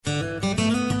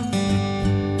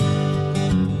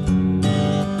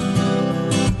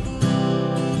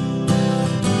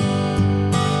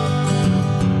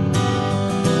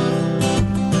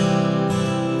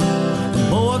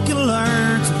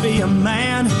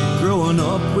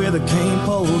with a cane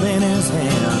pole in his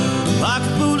hand. Like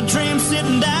a Buddha dream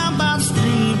sitting down by the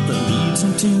stream that leads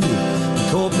him to the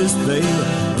Corpus Bay.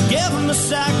 Give him a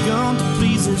shotgun to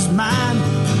please his mind.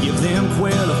 Give them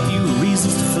quail a few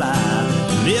reasons to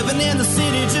fly. Living in the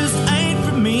city just ain't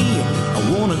for me.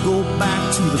 I wanna go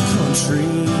back to the country.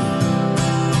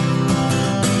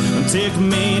 Take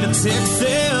me to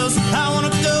Texas. I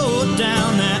wanna go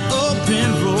down that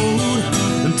open road.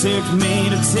 And take me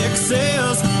to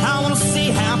Texas. I wanna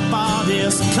see how far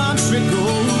this country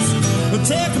goes.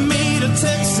 Take me to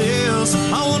Texas.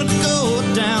 I wanna go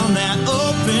down that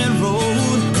open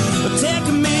road. Take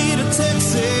me to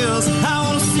Texas. I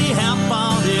wanna see how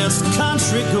far this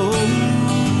country goes.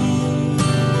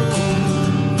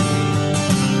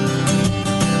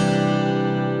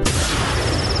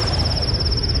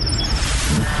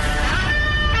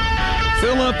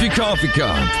 Fill up your coffee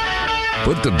cup,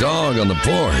 put the dog on the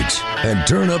porch, and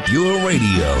turn up your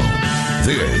radio.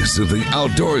 This is the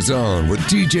Outdoor Zone with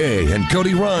TJ and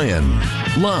Cody Ryan,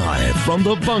 live from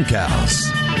the Bunkhouse.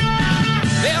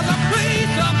 There's a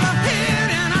place up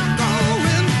ahead and I'm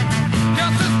going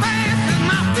just as fast as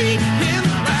my feet can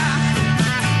fly.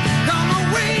 Come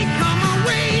away,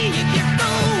 you get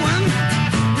going.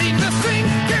 Leave the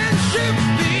sinking ship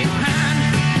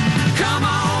behind. Come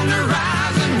on the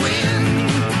rising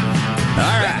wind.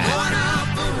 All right.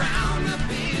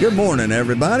 Good morning,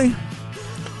 everybody.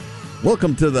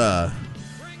 Welcome to the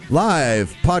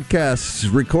live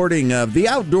podcast recording of the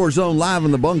Outdoor Zone live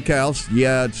in the Bunkhouse.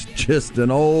 Yeah, it's just an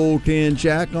old tin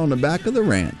shack on the back of the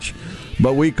ranch,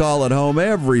 but we call it home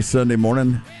every Sunday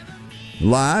morning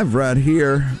live right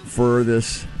here for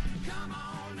this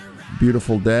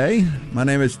beautiful day. My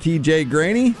name is TJ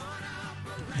Graney,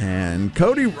 and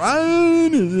Cody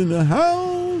Ryan is in the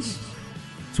house.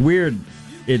 It's weird.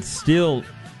 It still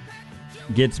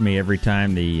gets me every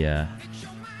time the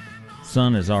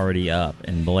sun is already up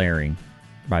and blaring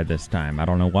by this time. I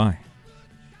don't know why.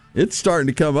 It's starting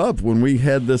to come up when we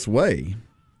head this way.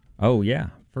 Oh, yeah,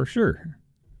 for sure.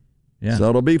 Yeah. So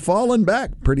it'll be falling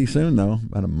back pretty soon, though.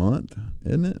 About a month,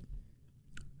 isn't it?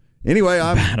 Anyway,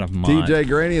 I'm TJ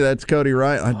Graney. That's Cody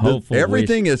Wright.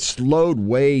 Everything is slowed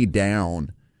way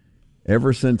down.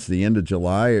 Ever since the end of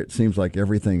July, it seems like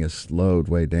everything is slowed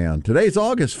way down. Today's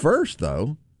August 1st,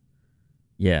 though.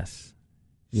 Yes.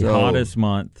 The hottest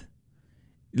month.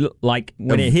 Like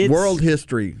when it hits world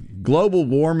history, global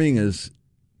warming is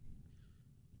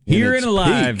here and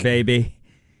alive, baby.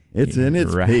 It's in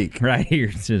its peak right here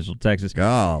in Central Texas.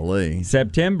 Golly,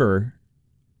 September.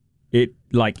 It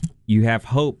like you have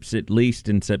hopes at least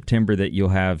in September that you'll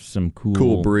have some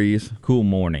cool breeze, cool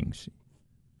mornings,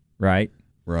 right?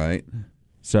 Right.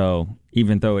 So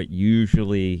even though it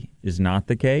usually is not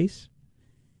the case,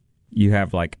 you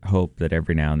have like hope that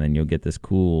every now and then you'll get this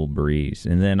cool breeze.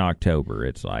 And then October,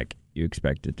 it's like you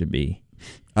expect it to be.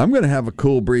 I'm going to have a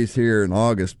cool breeze here in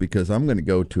August because I'm going to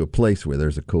go to a place where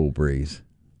there's a cool breeze.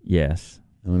 Yes.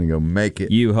 I'm going to go make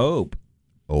it. You hope.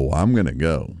 Oh, I'm going to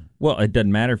go. Well, it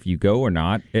doesn't matter if you go or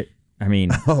not.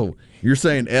 Oh, you're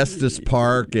saying Estes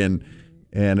Park and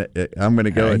I'm going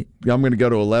to go. I'm going to go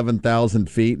to 11,000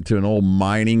 feet to an old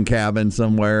mining cabin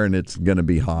somewhere, and it's going to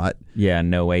be hot. Yeah,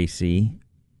 no AC.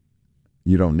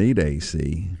 You don't need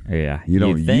AC. Yeah. You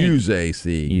don't use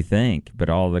AC. You think, but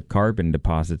all the carbon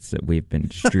deposits that we've been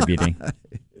distributing.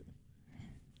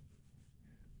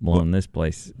 Blowing this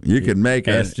place. You can make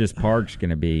Estes Park's going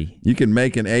to be. You can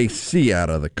make an AC out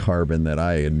of the carbon that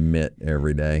I emit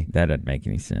every day. That doesn't make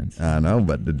any sense. I know,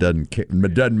 but it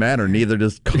doesn't matter. Neither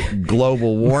does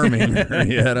global warming or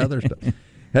any of that other stuff.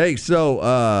 Hey,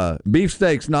 so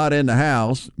Beefsteak's not in the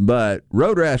house, but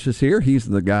Road Rash is here. He's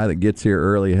the guy that gets here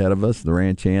early ahead of us, the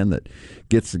ranch hand that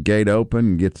gets the gate open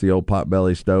and gets the old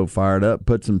potbelly stove fired up,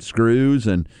 puts some screws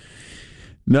and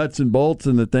nuts and bolts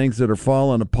and the things that are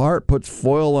falling apart, puts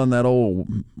foil on that old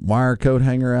wire coat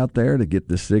hanger out there to get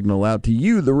the signal out to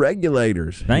you, the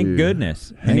regulators. Thank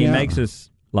goodness. And he makes us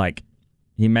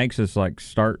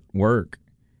start work.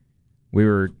 We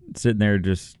were sitting there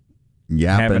just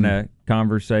yapping, having a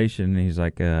conversation, and he's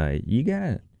like, you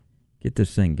gotta get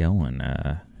this thing going.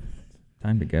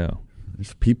 Time to go.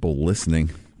 There's people listening,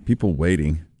 people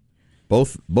waiting.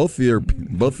 Both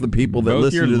the people that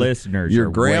listen your to listeners, your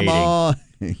are grandma,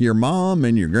 waiting. Your mom,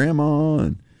 and your grandma.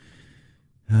 And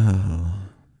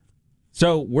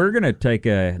So we're gonna take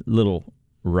a little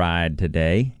ride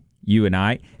today. You and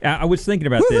I was thinking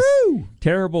about this.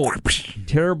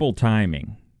 Terrible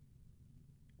timing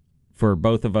for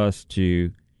both of us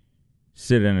to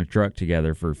sit in a truck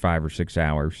together for 5 or 6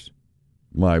 hours.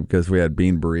 Why? Because we had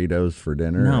bean burritos for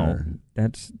dinner? No,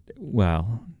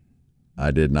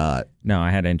 I did not. No,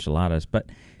 I had enchiladas, but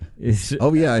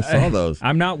Oh, yeah, I saw those.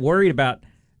 I'm not worried about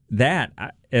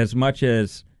that as much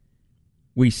as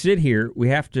we sit here. We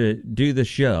have to do the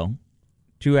show,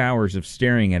 2 hours of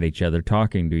staring at each other,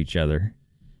 talking to each other,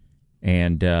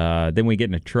 and then we get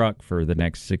in a truck for the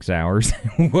next 6 hours.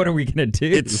 What are we going to do?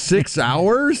 It's 6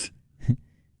 hours?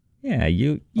 Yeah,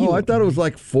 you. Oh, I thought it was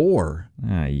like 4.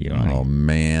 Oh,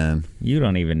 man. You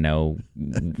don't even know.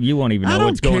 You won't even I know don't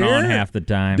what's going on care. half the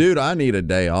time. Dude, I need a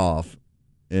day off,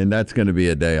 and that's going to be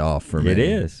a day off for me. It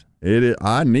is. It is.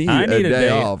 I need a day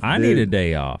off. I need a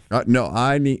day off. No,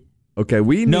 I need. Okay,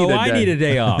 we need. No, a day. I need a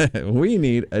day off. We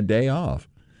need a day off.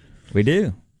 We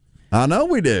do. I know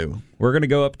we do. We're going to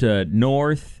go up to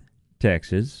Northeast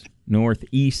Texas,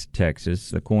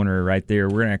 the corner right there.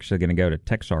 We're actually going to go to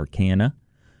Texarkana,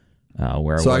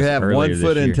 where so I was I have earlier 1 this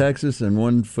foot in year. Texas and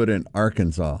 1 foot in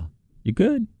Arkansas. You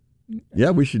could.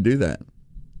 Yeah, we should do that.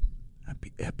 That'd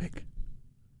be epic.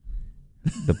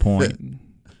 The point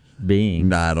being,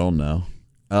 Nah, I don't know.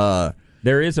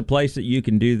 there is a place that you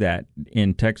can do that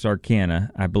in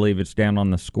Texarkana. I believe it's down on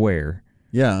the square.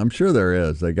 Yeah, I'm sure there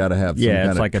is. They got to have some kind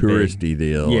it's of like a touristy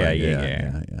deal. Yeah, Like,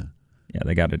 yeah. Yeah,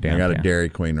 they got it I downtown. got a Dairy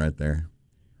Queen right there.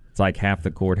 It's like half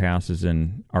the courthouse is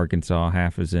in Arkansas,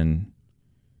 half is in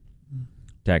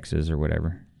Texas or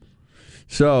whatever.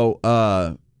 So,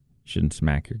 Shouldn't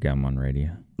smack your gum on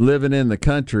radio living in the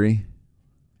country.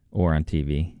 or on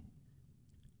TV.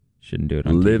 Shouldn't do it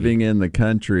on Living TV. in the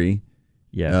country.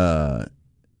 Yes.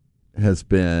 Has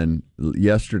been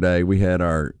yesterday. We had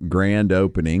our grand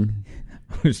opening.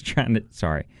 I was trying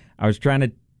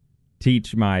to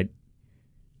teach my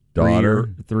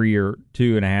Daughter,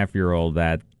 2.5-year-old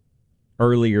that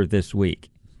earlier this week.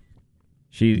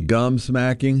 She gum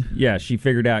smacking. she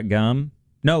figured out gum.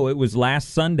 No, it was last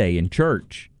Sunday in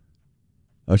church.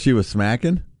 Oh, she was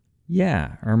smacking?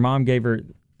 Yeah, her mom gave her.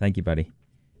 Thank you, buddy.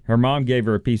 Her mom gave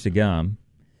her a piece of gum.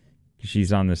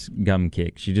 She's on this gum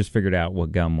kick. She just figured out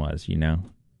what gum was, And,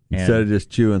 Instead of just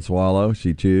chew and swallow,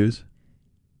 she chews.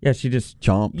 yeah, she just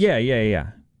Chomps.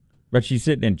 Yeah. But she's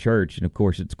sitting in church, and of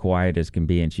course it's quiet as can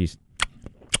be, and she's.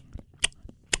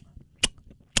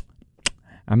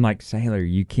 I'm like, Sailor,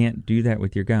 you can't do that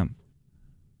with your gum.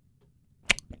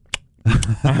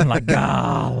 I'm like,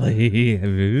 golly,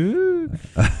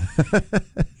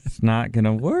 it's not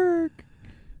gonna work.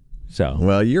 So,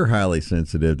 Well, you're highly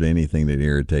sensitive to anything that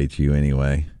irritates you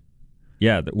anyway.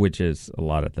 yeah, which is a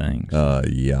lot of things.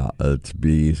 Yeah, it's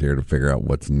be easier to figure out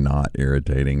what's not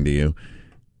irritating to you.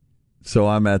 So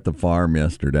I'm at the farm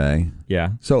yesterday. Yeah.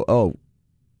 So,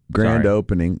 grand Sorry.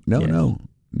 opening. No, Yes.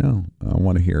 no. I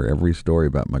want to hear every story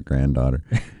about my granddaughter.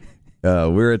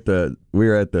 We're at the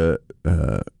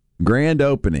grand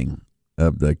opening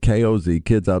of the KOZ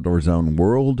Kids Outdoor Zone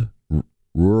World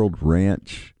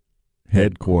Ranch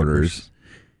headquarters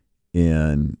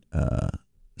in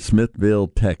Smithville,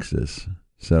 Texas.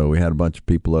 So we had a bunch of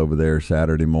people over there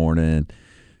Saturday morning,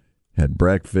 had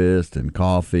breakfast and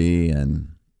coffee, and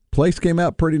place came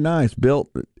out pretty nice.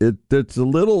 It's a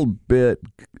little bit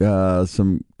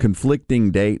some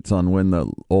conflicting dates on when the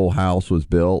old house was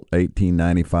built,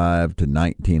 1895 to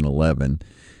 1911.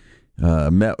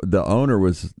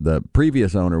 The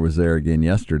previous owner was there again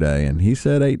yesterday, and he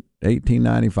said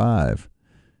 1895.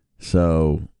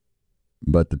 So,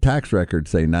 but the tax records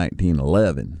say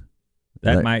 1911.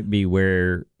 That might be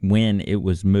when it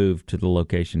was moved to the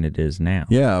location it is now.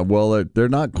 Yeah, well, they're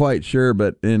not quite sure,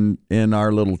 but in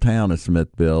our little town of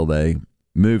Smithville, they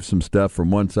moved some stuff from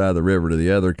one side of the river to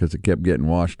the other because it kept getting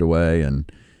washed away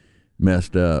and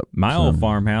messed up. My old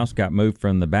farmhouse got moved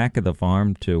from the back of the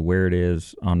farm to where it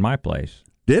is on my place.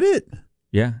 Did it?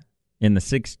 Yeah, in the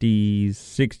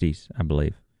 60s, I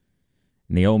believe.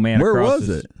 And the old man Where across was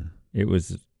it? It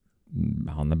was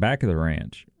on the back of the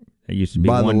ranch. It used to be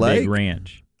By the one lake? big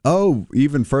ranch. Oh,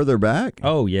 even further back?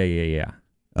 Oh, yeah.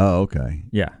 Oh, okay.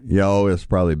 Yeah. Yeah, it's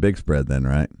probably a big spread then,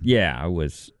 right? Yeah, I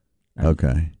was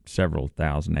Okay. several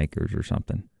thousand acres or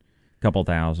something. A couple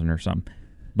thousand or something.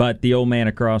 But the old man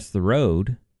across the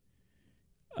road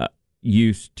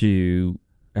used to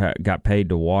got paid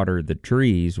to water the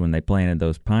trees when they planted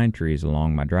those pine trees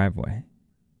along my driveway.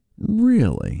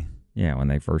 Really? Yeah, when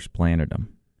they first planted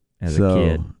them as a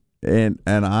kid.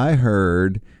 And I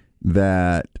heard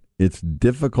that it's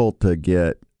difficult to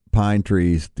get pine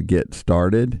trees to get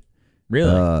started.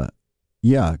 Really?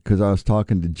 Yeah, because I was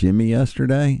talking to Jimmy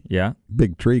yesterday. Yeah.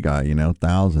 Big tree guy,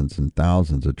 thousands and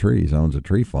thousands of trees, owns a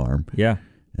tree farm. Yeah.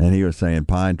 And he was saying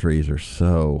pine trees are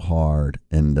so hard,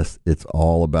 and it's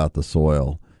all about the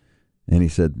soil. And he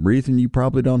said, reason you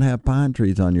probably don't have pine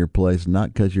trees on your place,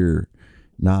 not because you're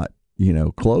not,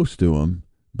 close to them,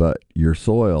 but your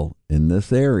soil in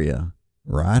this area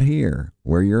right here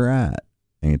where you're at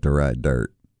ain't the right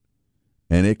dirt.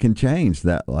 And it can change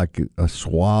that, like a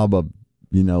swab of,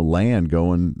 land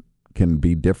going can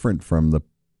be different from the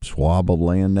swab of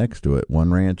land next to it.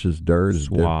 One ranch's dirt is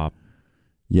swab.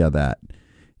 Yeah, that.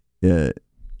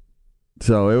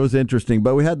 So it was interesting,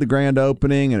 but we had the grand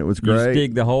opening and it was great. You just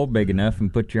dig the hole big enough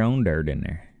and put your own dirt in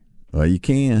there. Well, you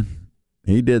can.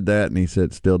 He did that and he said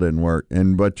it still didn't work.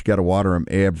 But you got to water them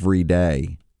every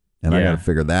day. And I got to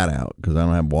figure that out because I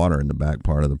don't have water in the back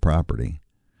part of the property.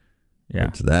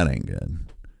 Yeah. So that ain't good.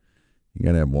 You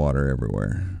got to have water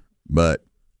everywhere. But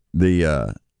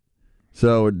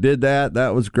so it did that.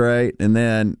 That was great. And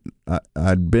then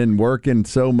I'd been working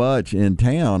so much in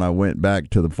town. I went back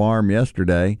to the farm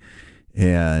yesterday.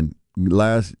 And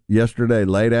yesterday,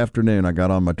 late afternoon, I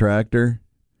got on my tractor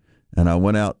and I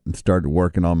went out and started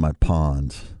working on my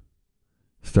ponds.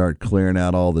 Started clearing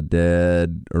out all the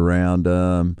dead around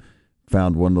them.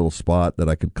 Found one little spot that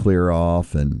I could clear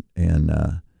off and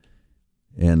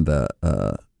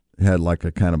had like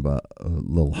a kind of a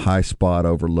little high spot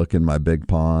overlooking my big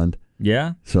pond.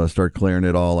 Yeah. So I started clearing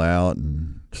it all out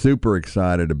and super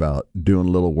excited about doing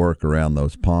a little work around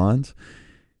those ponds,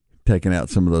 taking out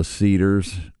some of those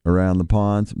cedars around the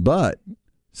ponds. But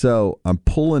so I'm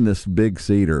pulling this big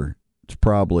cedar. It's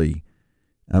probably,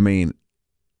 it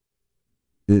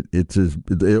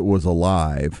was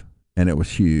alive and it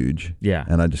was huge. Yeah.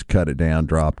 And I just cut it down,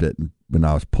 dropped it, and when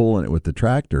I was pulling it with the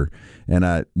tractor,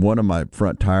 and one of my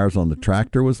front tires on the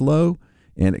tractor was low,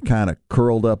 and it kind of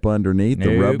curled up underneath.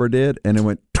 The rubber did, and it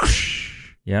went.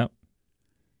 Yep.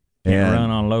 Can't run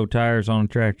on low tires on a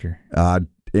tractor.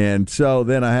 And so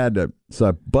then I had to.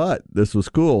 But this was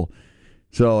cool.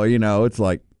 So it's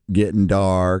like getting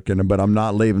dark, but I'm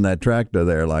not leaving that tractor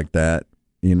there like that.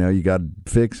 You got to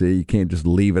fix it. You can't just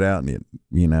leave it out and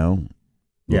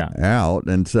out.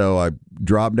 And so I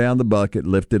dropped down the bucket,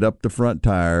 lifted up the front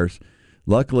tires.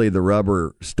 Luckily, the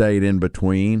rubber stayed in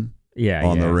between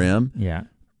on the rim. Yeah.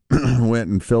 Went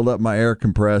and filled up my air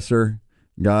compressor,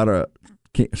 got a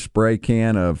spray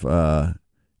can of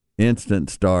Instant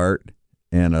Start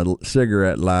and a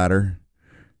cigarette lighter,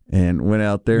 and went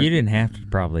out there. You didn't have to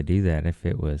probably do that if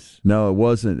it was. No, it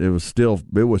wasn't. It was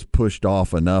pushed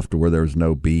off enough to where there was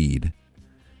no bead.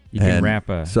 You can wrap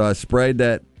a. So I sprayed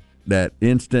that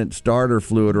instant starter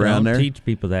fluid around there. Don't teach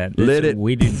people that. Lit it.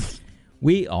 We didn't.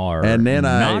 We are. And then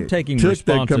not taking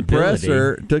responsibility.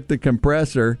 Took the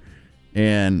compressor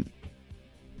and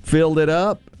filled it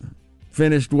up.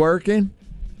 Finished working.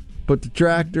 Put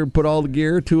all the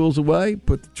gear tools away.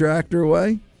 Put the tractor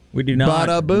away. We do not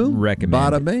Bada boom,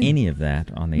 recommend bada bing. any of that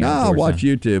on the. No, watch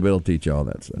YouTube. It'll teach you all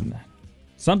that stuff.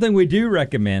 Something we do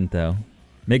recommend, though,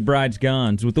 McBride's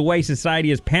Guns. With the way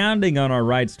society is pounding on our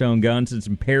Wrightstone guns, it's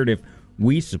imperative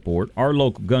we support our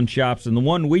local gun shops and the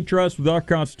one we trust with our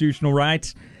constitutional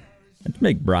rights. That's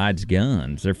McBride's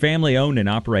Guns. They're family-owned and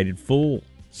operated,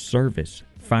 full-service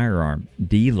firearm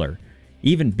dealer.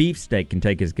 Even Beefsteak can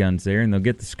take his guns there, and they'll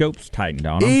get the scopes tightened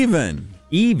on them.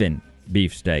 Even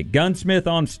Beefsteak. Gunsmith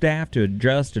on staff to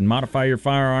adjust and modify your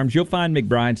firearms. You'll find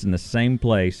McBride's in the same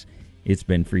place it's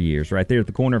been for years, right there at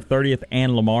the corner of 30th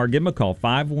and Lamar. Give them a call,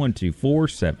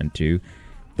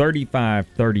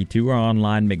 512-472-3532, or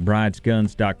online,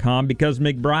 McBridesGuns.com, because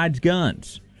McBride's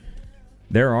Guns,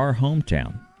 they're our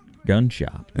hometown gun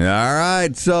shop. All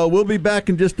right, so we'll be back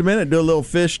in just a minute, do a little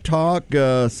fish talk,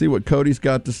 see what Cody's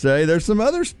got to say. There's some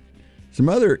other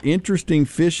interesting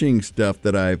fishing stuff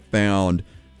that I found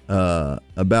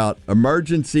about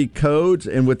emergency codes,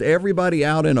 and with everybody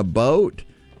out in a boat,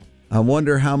 I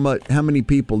wonder how many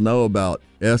people know about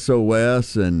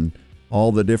SOS and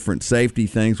all the different safety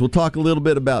things. We'll talk a little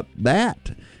bit about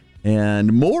that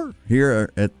and more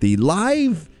here at the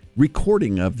live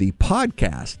recording of the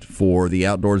podcast for the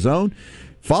Outdoor Zone.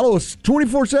 Follow us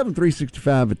 24/7,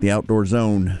 365 at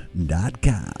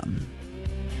theoutdoorzone.com.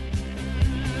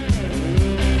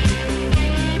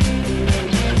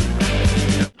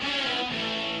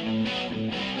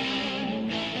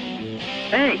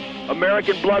 Hey,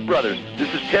 American Blood Brothers,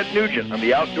 this is Ted Nugent on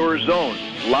the Outdoor Zone,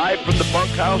 live from the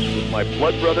Bunkhouse with my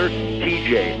blood brother,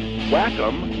 TJ. Whack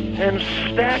 'em and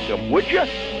stack 'em, would ya?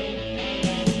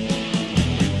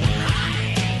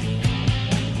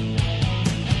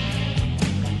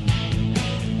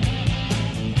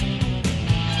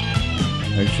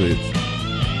 Actually, it's...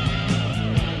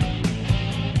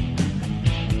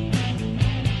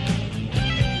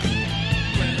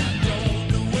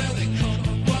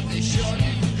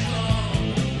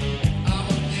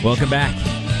 Welcome back.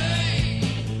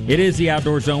 It is the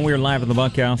Outdoor Zone. We are live in the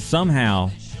Bunkhouse.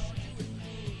 Somehow,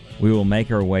 we will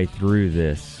make our way through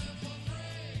this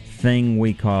thing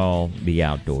we call the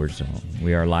Outdoor Zone.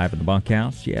 We are live at the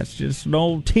Bunkhouse. Yes, just an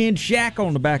old tin shack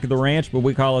on the back of the ranch, but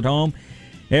we call it home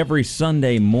every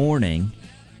Sunday morning,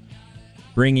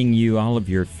 bringing you all of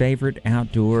your favorite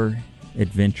outdoor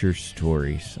adventure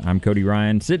stories. I'm Cody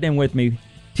Ryan. Sitting in with me,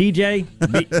 TJ,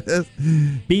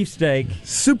 Beefsteak.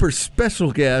 Super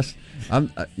special guest.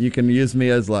 You can use me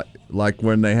as like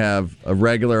when they have a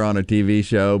regular on a TV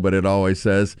show, but it always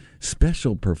says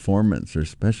special performance or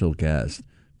special guest.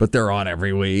 But they're on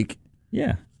every week.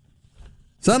 Yeah.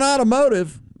 Sun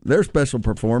Automotive, their special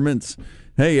performance.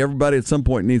 Hey, everybody at some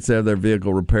point needs to have their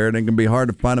vehicle repaired. It can be hard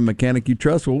to find a mechanic you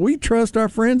trust. Well, we trust our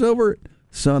friends over at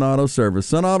Sun Auto Service.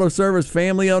 Sun Auto Service,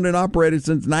 family-owned and operated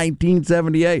since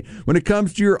 1978. When it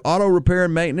comes to your auto repair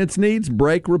and maintenance needs,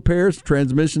 brake repairs,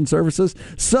 transmission services,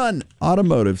 Sun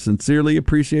Automotive sincerely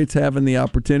appreciates having the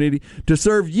opportunity to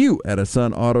serve you at a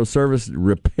Sun Auto Service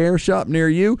repair shop near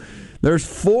you. There's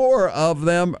 4 of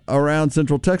them around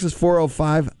Central Texas,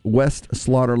 405 West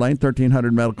Slaughter Lane,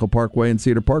 1300 Medical Parkway in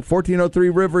Cedar Park, 1403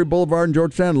 Rivery Boulevard in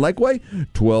Georgetown, Lakeway,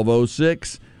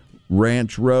 1206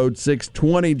 Ranch Road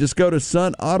 620. Just go to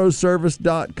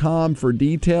sunautoservice.com for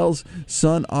details.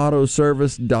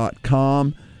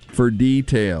 Sunautoservice.com for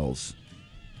details.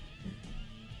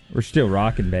 We're still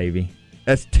rocking, baby.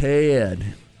 That's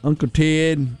Ted. Uncle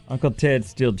Ted. Uncle Ted's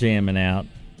still jamming out.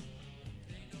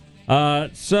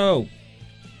 So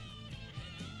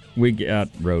we got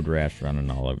road rash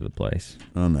running all over the place.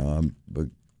 Oh, no. But,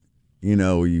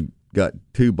 you got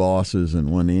 2 bosses and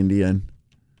 1 Indian.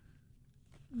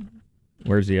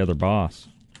 Where's the other boss?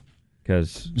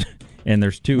 And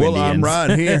there's 2 Indians. Well, I'm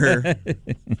right here.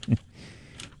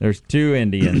 There's 2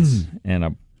 Indians and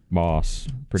a boss.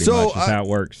 Pretty much is how it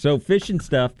works. So fishing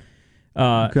stuff.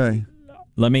 Okay.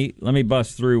 Let me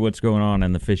bust through what's going on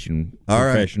in the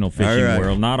professional fishing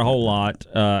world. Not a whole lot.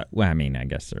 Well, I mean, I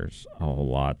guess there's a whole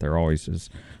lot. There always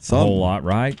is a whole lot,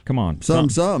 right? Come on.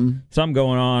 Something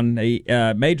going on.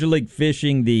 Major League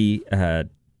Fishing, the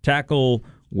Tackle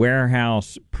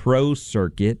Warehouse Pro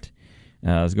Circuit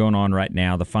is going on right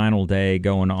now. The final day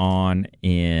going on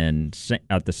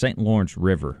at the St. Lawrence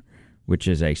River, which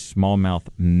is a smallmouth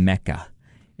mecca.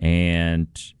 And,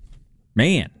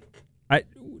 man,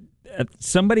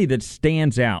 somebody that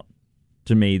stands out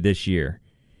to me this year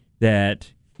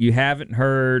that you haven't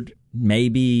heard,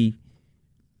 maybe,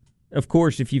 of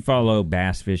course, if you follow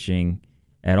bass fishing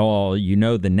at all, you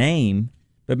know the name,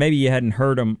 but maybe you hadn't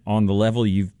heard them on the level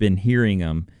you've been hearing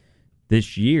them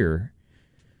this year.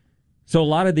 So a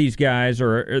lot of these guys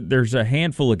there's a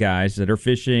handful of guys that are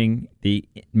fishing the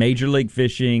Major League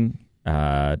Fishing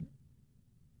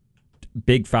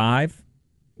Big 5,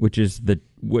 which is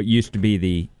what used to be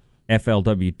the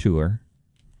FLW Tour,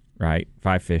 right?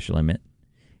 5 fish limit.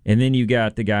 And then you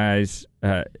got the guys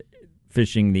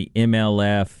fishing the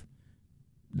MLF,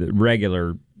 the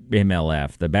regular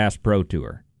MLF, the Bass Pro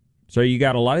Tour. So you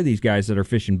got a lot of these guys that are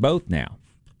fishing both now.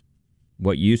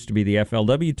 What used to be the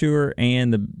FLW Tour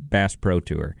and the Bass Pro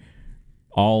Tour,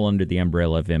 all under the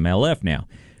umbrella of MLF now.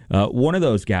 One of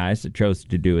those guys that chose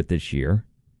to do it this year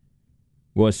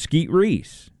was Skeet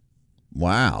Reese.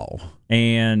 Wow.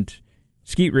 And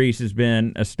Skeet Reese has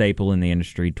been a staple in the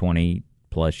industry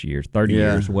 20-plus years, 30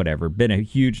 years, whatever. Been a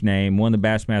huge name, won the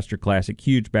Bassmaster Classic,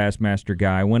 huge Bassmaster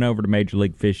guy, went over to Major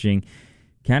League Fishing.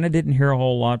 Kind of didn't hear a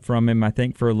whole lot from him, I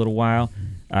think, for a little while.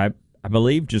 I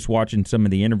believe just watching some of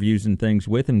the interviews and things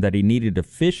with him that he needed to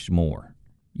fish more.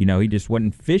 He just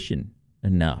wasn't fishing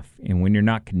enough. And when you're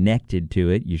not connected to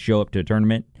it, you show up to a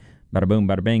tournament, bada boom,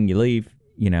 bada bing, you leave.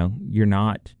 You're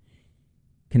not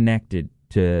connected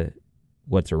to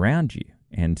what's around you.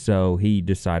 And so he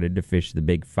decided to fish the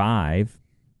Big 5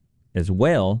 as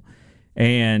well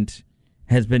and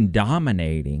has been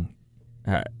dominating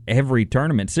every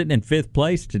tournament, sitting in 5th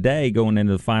place today, going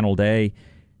into the final day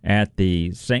at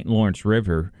the St. Lawrence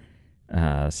River,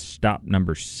 stop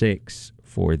number 6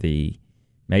 for the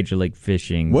Major League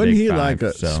Fishing. Wasn't Big he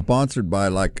 5, sponsored by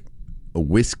a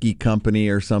whiskey company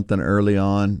or something early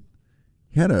on?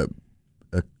 He had a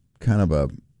kind of a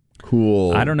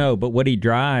cool. I don't know, but what he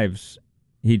drives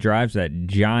that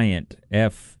giant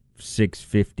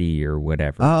F650 or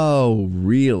whatever. Oh,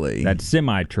 really? That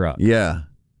semi truck. Yeah.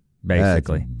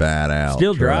 Basically. That's badass.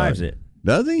 Still drives it.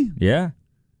 Does he? Yeah.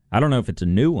 I don't know if it's a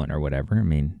new one or whatever. I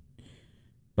mean,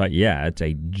 but yeah, it's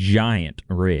a giant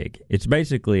rig. It's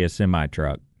basically a semi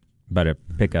truck, but a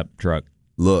pickup truck.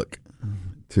 Look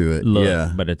to it.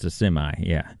 Yeah. But it's a semi.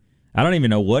 Yeah. I don't even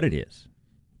know what it is,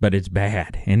 but it's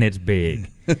bad and it's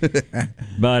big.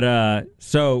 But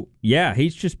so yeah,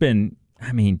 he's just been,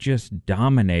 just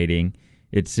dominating.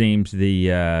 It seems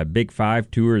the Big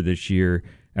 5 tour this year.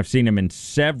 I've seen him in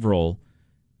several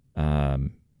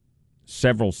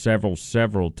several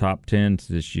top tens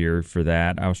this year for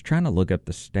that. I was trying to look up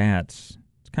the stats.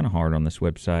 It's kind of hard on this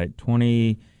website.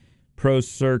 20 Pro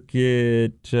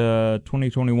Circuit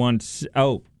 2021.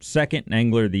 Oh, second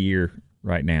Angler of the Year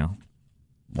right now.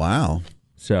 Wow.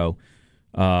 So,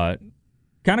 kind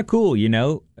of cool,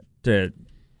 to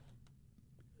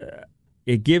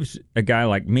it gives a guy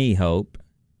like me hope,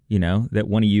 that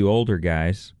one of you older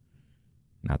guys,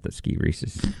 not that Ski Reese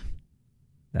is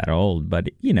that old, but,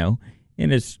 in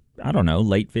his, I don't know,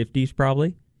 late 50s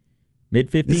probably,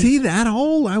 mid-50s. Is he that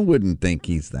old? I wouldn't think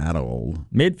he's that old.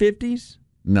 Mid-50s?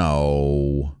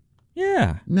 No.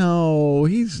 Yeah. No,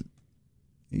 he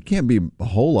can't be a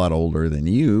whole lot older than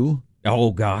you.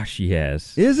 Oh, gosh,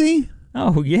 yes. Is he?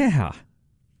 Oh, yeah.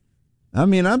 I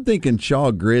mean, I'm thinking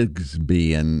Shaw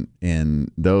Grigsby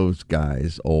and those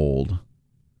guys old.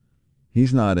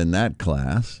 He's not in that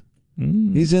class.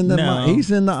 He's in the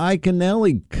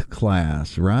Iconelli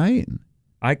class, right?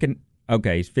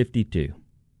 Okay, he's 52.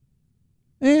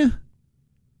 Yeah,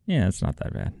 it's not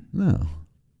that bad. No.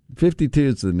 52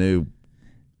 is the new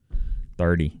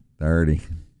 30.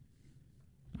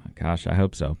 Gosh, I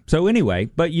hope so. So anyway,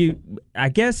 but I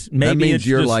guess maybe that means it's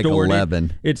you're distorted. Like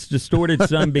 11. It's distorted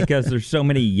some because there's so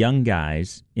many young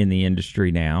guys in the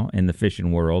industry now, in the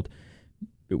fishing world,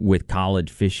 with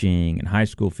college fishing and high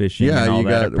school fishing. Yeah, and all you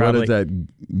that. got, what is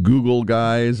that, Google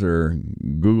guys or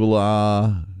Google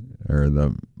or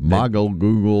the Mogul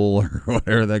Google or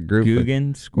whatever that group is.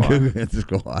 Guggen Squad. Guggen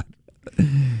Squad.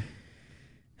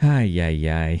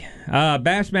 Ay.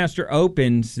 Bassmaster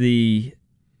Opens, the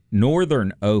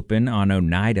Northern Open on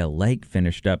Oneida Lake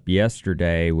finished up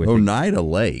yesterday. With Oneida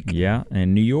Lake? Yeah,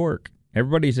 in New York.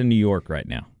 Everybody's in New York right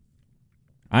now.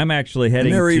 I'm actually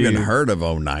heading I never even heard of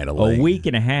Oneida Lake. A week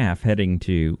and a half heading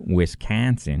to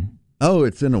Wisconsin. Oh,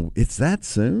 it's that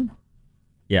soon?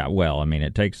 Yeah, well, I mean,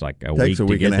 it takes like a week to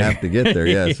get and a half to get there,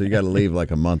 yeah, so you got to leave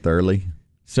like a month early.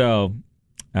 So,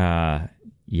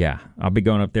 yeah, I'll be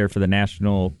going up there for the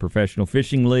National Professional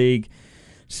Fishing League.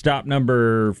 Stop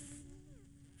number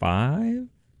 5?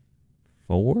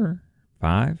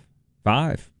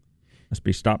 Must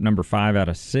be stop number 5 out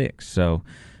of 6. So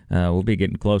we'll be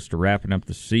getting close to wrapping up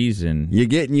the season. You're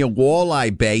getting your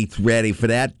walleye baits ready for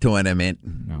that tournament.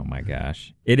 Oh, my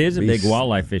gosh. It is a big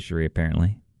walleye fishery,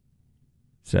 apparently.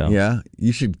 So yeah,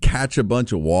 you should catch a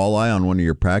bunch of walleye on one of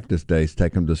your practice days.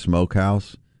 Take them to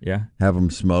Smokehouse. Yeah. Have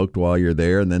them smoked while you're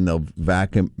there, and then they'll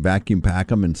vacuum pack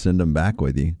them and send them back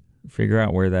with you. Figure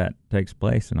out where that takes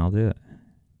place, and I'll do it.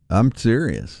 I'm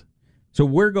serious. So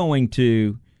we're going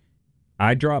to –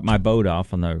 I dropped my boat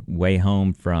off on the way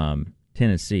home from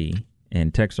Tennessee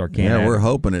in Texarkana. Yeah, we're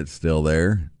hoping it's still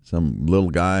there. Some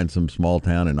little guy in some small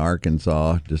town in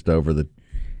Arkansas just over the –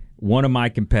 one of my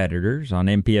competitors on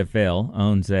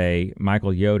MPFL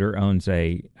Michael Yoder owns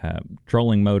a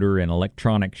trolling motor and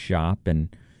electronics shop,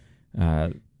 and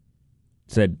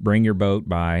said, bring your boat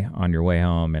by on your way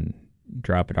home and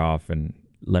drop it off and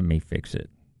let me fix it.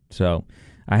 So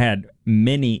I had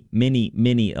many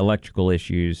electrical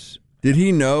issues. Did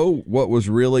he know what was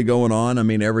really going on? I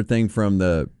mean, everything from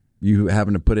you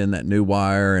having to put in that new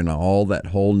wire and all that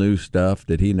whole new stuff.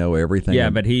 Did he know everything?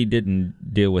 Yeah, but he didn't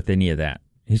deal with any of that.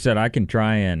 He said, I can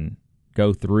try and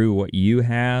go through what you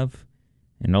have,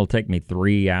 and it'll take me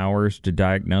 3 hours to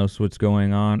diagnose what's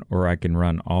going on, or I can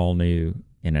run all new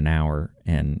in an hour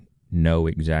and know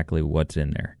exactly what's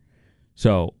in there.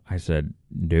 So I said,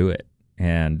 do it.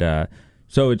 And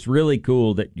so it's really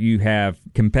cool that you have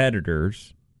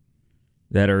competitors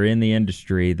that are in the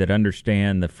industry that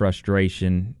understand the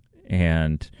frustration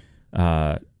and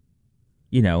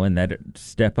and that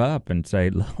step up and say,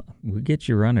 look, we'll get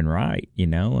you running right,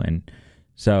 and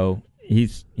so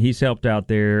he's helped out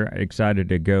there. Excited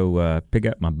to go pick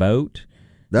up my boat.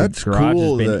 That's the garage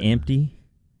cool. Has been empty.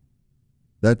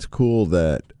 That's cool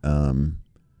that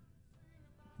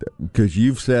because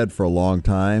you've said for a long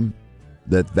time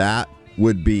that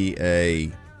would be a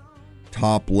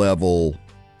top level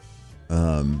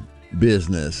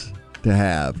business to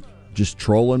have, just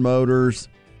trolling motors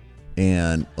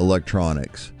and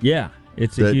electronics. Yeah,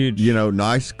 it's a huge,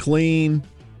 nice, clean,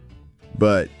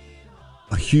 but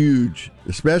a huge,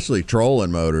 especially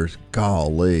trolling motors.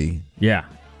 Golly. Yeah.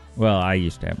 Well, I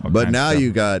used to have my. But now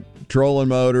you got trolling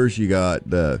motors. You got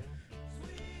the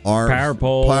arms, power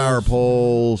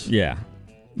poles. Yeah,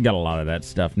 got a lot of that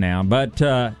stuff now. But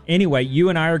anyway, you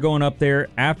and I are going up there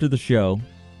after the show.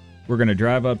 We're going to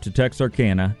drive up to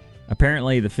Texarkana.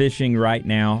 Apparently, the fishing right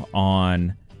now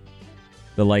on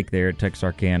the lake there at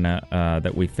Texarkana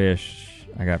that we fish,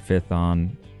 I got fifth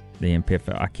on the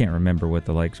MPF. I can't remember what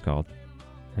the lake's called.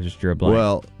 I just drew a blank.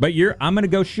 Well, but I'm going to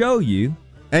go show you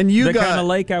And you the got kind of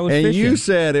lake I was and fishing. you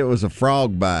said it was a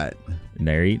frog bite. And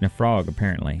they're eating a frog,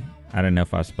 apparently. I don't know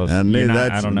if I was supposed to.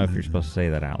 I don't know if you're supposed to say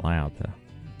that out loud, though.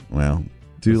 Well,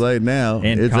 too late now.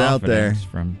 And it's out there.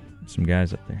 From some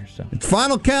guys up there. So it's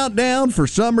final countdown for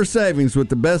summer savings with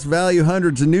the best value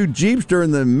hundreds of new Jeeps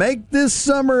during the Make This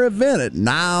Summer event at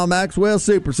Nile Maxwell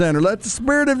Supercenter. Let the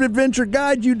spirit of adventure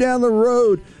guide you down the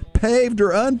road, paved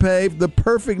or unpaved. The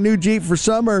perfect new Jeep for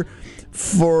summer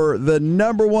from the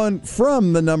number one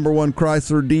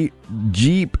Chrysler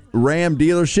Jeep Ram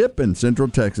dealership in Central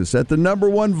Texas, at the number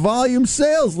one volume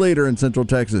sales leader in Central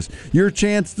Texas. Your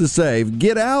chance to save.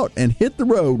 Get out and hit the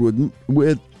road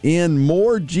with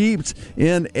more Jeeps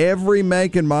in every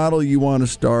make and model you want to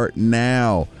start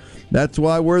now. That's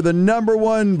why we're the number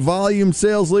one volume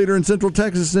sales leader in Central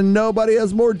Texas, and nobody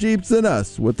has more Jeeps than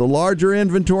us, with the larger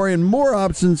inventory and more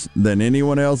options than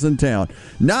anyone else in town.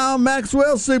 Now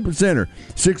Maxwell Supercenter,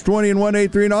 620 and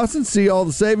 183 in Austin. See all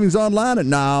the savings online at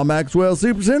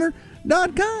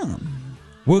NileMaxwellSupercenter.com.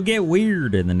 we'll get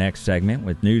weird in the next segment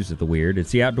with News of the Weird.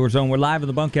 It's the Outdoor Zone. We're live in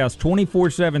the Bunkhouse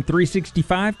 24/7,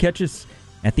 365. Catch us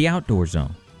at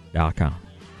theoutdoorzone.com.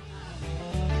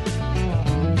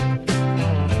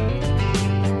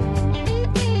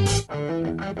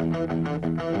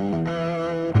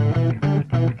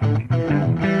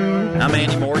 I'm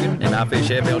Andy Morgan, and I fish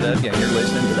FLW, and you're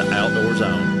listening to the Outdoor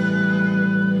Zone.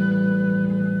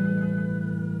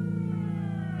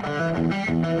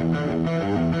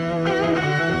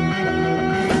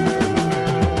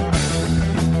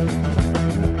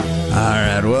 All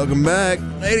right, welcome back.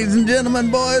 Ladies and gentlemen,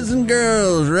 boys and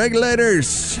girls,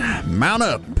 regulators, mount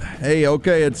up. Hey,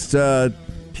 okay, it's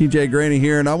TJ Graney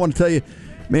here, and I want to tell you,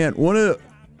 man, one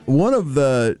of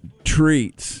the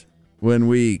treats when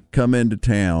we come into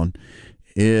town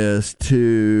is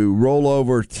to roll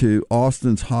over to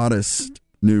Austin's hottest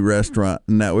new restaurant,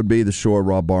 and that would be the Shore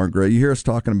Raw Bar and Grill. You hear us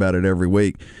talking about it every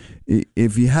week.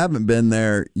 If you haven't been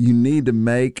there, you need to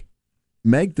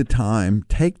take the time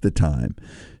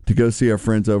to go see our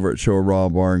friends over at Shore Raw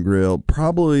Bar and Grill.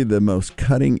 Probably the most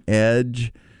cutting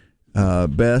edge,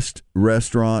 best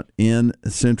restaurant in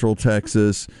Central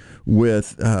Texas,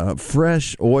 with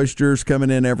fresh oysters coming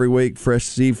in every week, fresh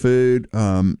seafood.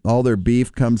 All their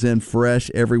beef comes in fresh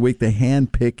every week. They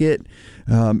hand pick it.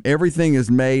 Everything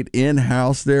is made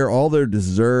in-house there. All their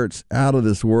desserts, out of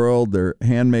this world. Their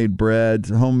handmade breads,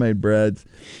 homemade breads,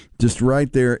 just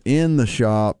right there in the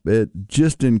shop. It's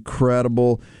just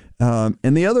incredible.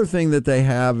 And the other thing that they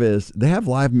have is they have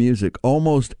live music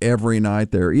almost every night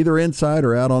there, either inside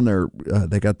or out on their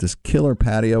they got this killer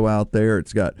patio out there.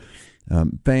 It's got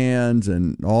fans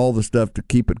and all the stuff to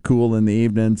keep it cool in the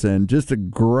evenings, and just a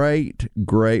great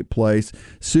place.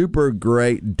 Super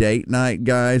great date night,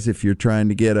 guys. If you're trying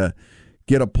to get a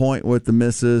point with the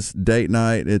missus, date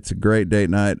night, it's a great date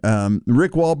night.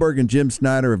 Rick Wahlberg and Jim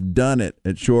Snyder have done it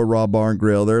at Shore Raw Bar and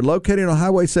Grill. They're located on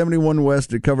Highway 71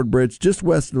 West at Covered Bridge, just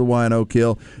west of the Winoke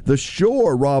Hill. The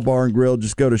Shore Raw Bar and Grill,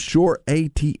 just go to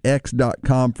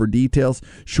shoreatx.com for details.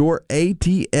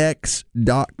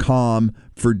 shoreatx.com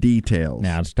for details.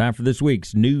 Now it's time for this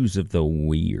week's News of the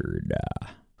Weird.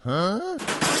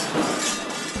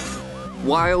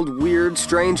 Wild, weird,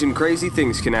 strange, and crazy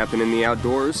things can happen in the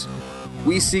outdoors.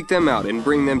 We seek them out and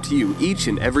bring them to you each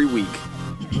and every week.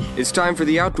 It's time for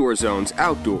the Outdoor Zone's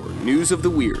Outdoor News of the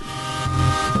Weird.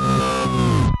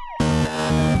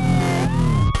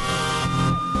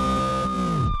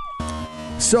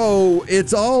 So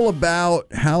it's all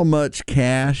about how much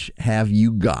cash have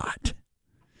you got.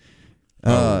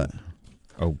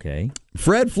 Okay.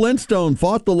 Fred Flintstone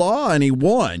fought the law and he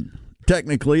won.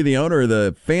 Technically, the owner of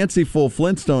the fanciful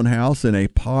Flintstone house in a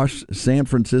posh San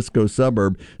Francisco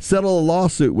suburb settled a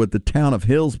lawsuit with the town of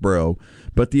Hillsborough,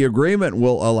 but the agreement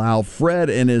will allow Fred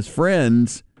and his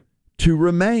friends to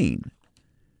remain.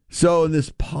 So in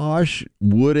this posh,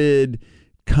 wooded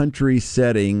country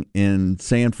setting in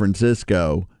San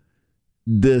Francisco,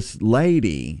 this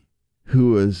lady,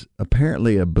 who is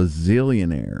apparently a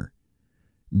bazillionaire,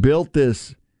 built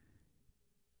this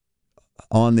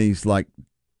on these like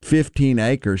 15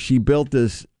 acres. She built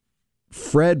this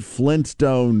Fred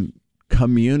Flintstone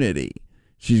community.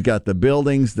 She's got the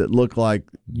buildings that look like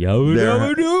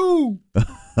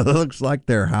looks like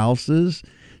their houses.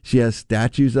 She has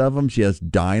statues of them. She has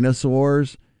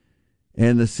dinosaurs.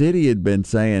 And the city had been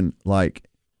saying, like,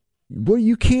 well,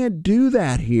 you can't do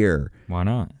that here. Why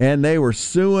not? And they were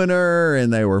suing her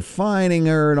and they were fining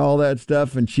her and all that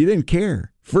stuff. And she didn't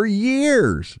care for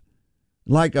years.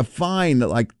 Like a fine,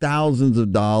 like thousands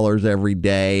of dollars every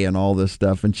day and all this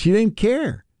stuff. And she didn't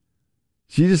care.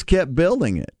 She just kept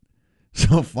building it.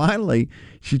 So finally,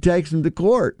 she takes him to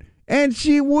court and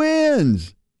she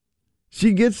wins.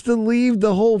 She gets to leave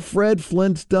the whole Fred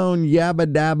Flintstone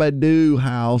Yabba Dabba Doo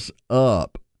house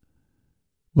up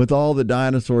with all the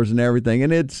dinosaurs and everything.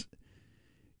 And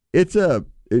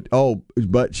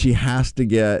but she has to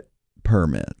get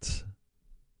permits,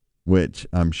 which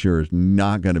I'm sure is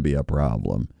not going to be a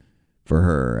problem for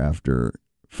her after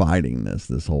fighting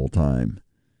this whole time.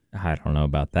 I don't know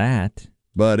about that.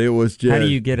 But it was just... How do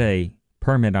you get a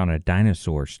permit on a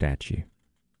dinosaur statue?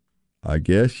 I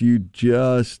guess you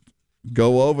just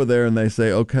go over there and they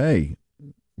say, okay.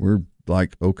 We're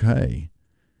like, okay.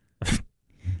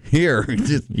 Here.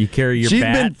 Just, you carry your she's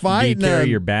bat? Been fighting Do you carry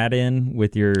them. your bat in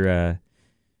with your...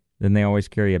 then they always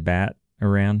carry a bat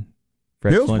around?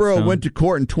 Fred Hillsborough Flintstone? went to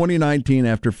court in 2019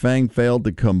 after Fang failed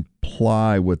to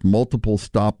comply with multiple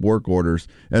stop work orders,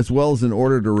 as well as an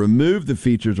order to remove the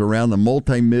features around the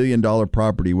multi-million-dollar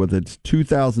property with its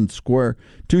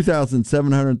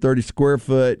 2,730 square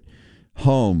foot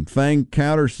home. Fang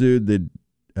countersued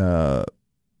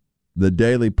the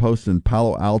Daily Post in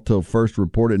Palo Alto first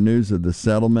reported news of the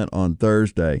settlement on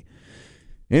Thursday.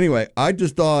 Anyway, I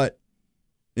just thought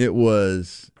it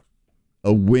was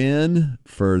a win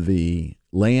for the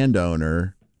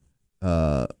landowner.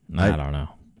 I don't know.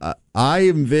 I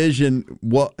envision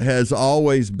what has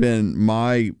always been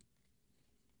my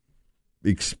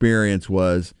experience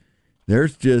was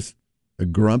there's just a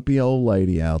grumpy old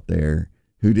lady out there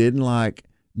who didn't like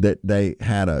that they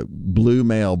had a blue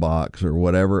mailbox or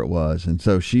whatever it was. And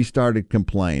so she started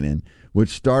complaining, which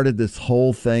started this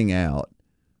whole thing out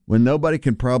when nobody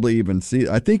can probably even see it.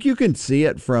 I think you can see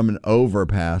it from an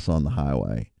overpass on the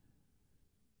highway.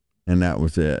 And that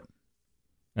was it.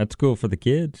 That's cool for the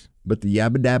kids. But the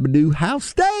Yabba Dabba Doo house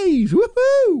stays.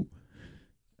 Woohoo!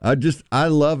 I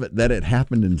love it that it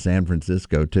happened in San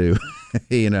Francisco too.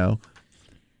 You know.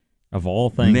 Of all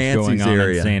things Nancy's going on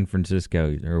area. in San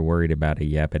Francisco, they're worried about a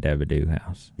Yabba Dabba Doo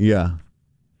house. Yeah.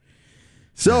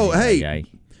 So, hey.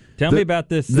 Tell me about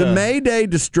this. The Mayday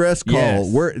distress call.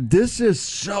 Yes. Where this is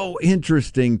so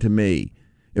interesting to me.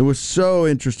 It was so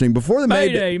interesting. Before the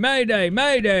Mayday.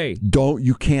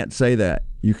 You can't say that.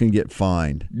 You can get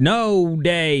fined. No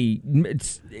day.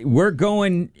 We're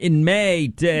going in May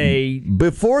Day.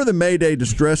 Before the Mayday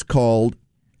distress call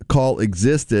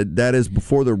existed, that is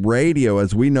before the radio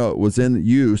as we know it was in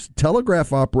use,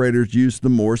 telegraph operators used the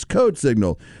Morse code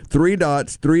signal, 3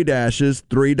 dots, 3 dashes,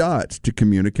 3 dots to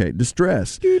communicate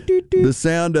distress. The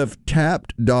sound of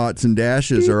tapped dots and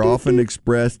dashes are often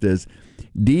expressed as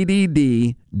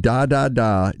DDD, da da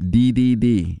da,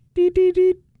 DDD.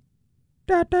 DDD,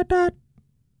 da da da,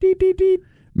 DDD.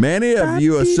 Many of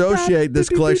you associate this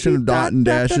collection of dot and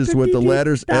dashes with the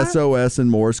letters SOS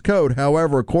and Morse code.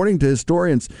 However, according to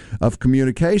historians of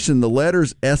communication, the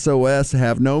letters SOS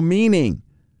have no meaning.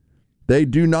 They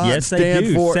do not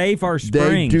stand for Save Our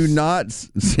Springs. They do not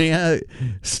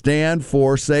stand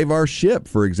for Save Our Ship,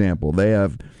 for example.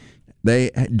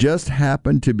 They just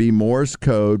happen to be Morse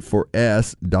code for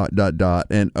S ...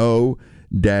 and O ...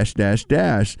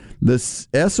 The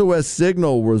SOS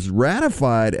signal was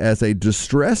ratified as a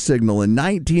distress signal in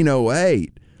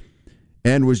 1908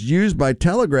 and was used by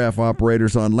telegraph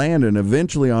operators on land and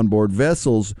eventually on board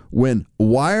vessels when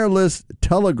wireless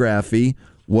telegraphy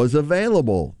was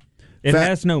available. It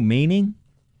has no meaning?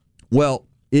 Well,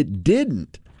 it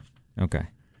didn't. Okay.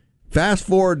 Fast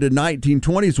forward to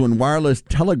 1920s when wireless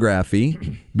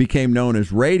telegraphy became known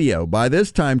as radio. By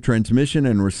this time, transmission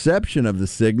and reception of the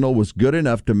signal was good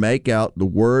enough to make out the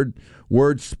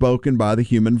words spoken by the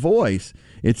human voice.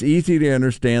 It's easy to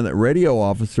understand that radio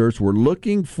officers were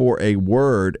looking for a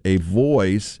word, a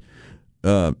voice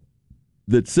that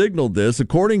signaled this.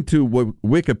 According to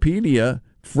Wikipedia,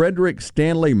 Frederick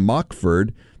Stanley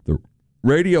Mockford, the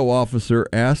radio officer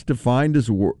asked to find this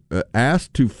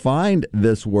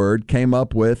word, came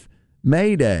up with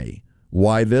Mayday.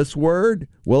 Why this word?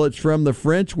 Well, it's from the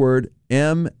French word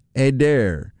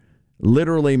m'aider,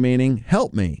 literally meaning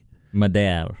help me.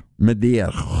 M'aider.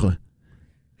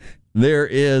 There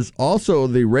is also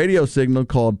the radio signal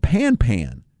called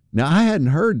pan-pan. Now, I hadn't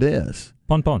heard this.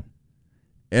 Pon-pon.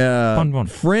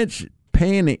 French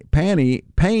pain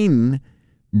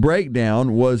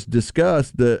breakdown was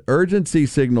discussed. The urgency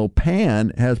signal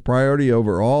PAN has priority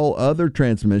over all other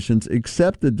transmissions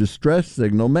except the distress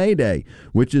signal Mayday,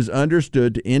 which is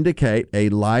understood to indicate a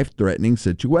life-threatening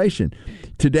situation.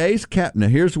 Now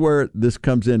here's where this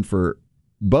comes in for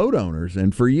boat owners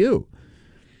and for you.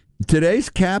 Today's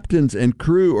captains and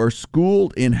crew are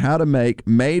schooled in how to make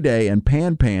Mayday and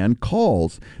pan-pan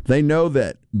calls. They know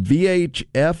that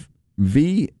VHF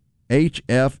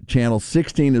UHF channel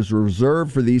 16 is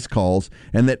reserved for these calls,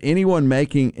 and that anyone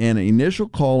making an initial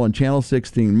call on channel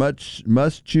 16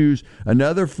 must choose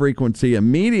another frequency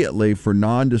immediately for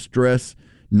non-distress,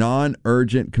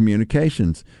 non-urgent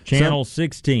communications. Channel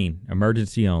 16,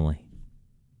 emergency only.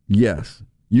 Yes.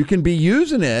 You can be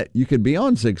using it. You could be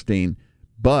on 16,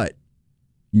 but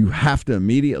you have to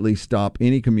immediately stop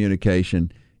any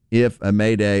communication if a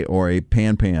mayday or a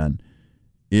pan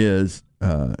is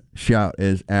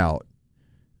out.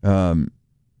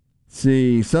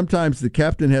 Sometimes the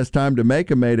captain has time to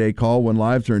make a mayday call when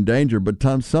lives are in danger, but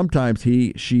sometimes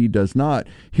she does not.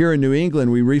 Here in New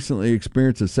England, we recently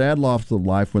experienced a sad loss of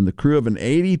life when the crew of an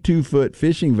 82-foot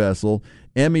fishing vessel,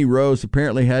 Emmy Rose,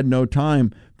 apparently had no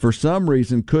time, for some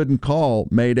reason couldn't call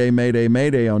Mayday, Mayday,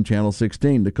 Mayday on Channel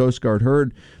 16. The Coast Guard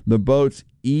heard the boat's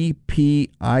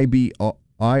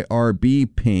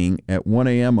IRB ping at 1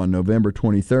 a.m. on November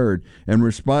 23rd and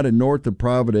responded north of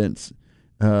Providence,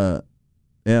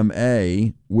 MA,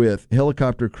 with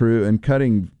helicopter crew and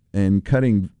cutting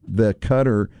the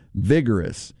cutter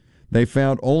Vigorous. They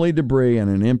found only debris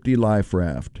and an empty life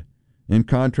raft. In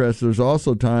contrast, there's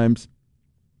also times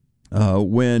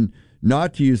when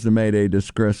not to use the Mayday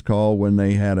distress call when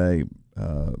they had a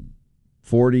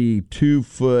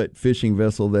 42-foot fishing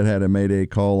vessel that had a Mayday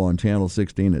call on Channel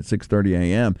 16 at 6:30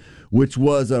 a.m., which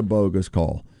was a bogus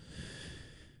call.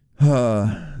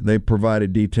 They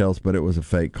provided details, but it was a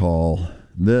fake call.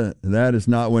 That is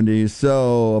not when to use.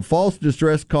 So a false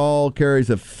distress call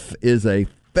is a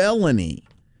felony,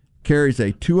 carries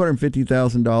a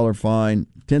 $250,000 fine,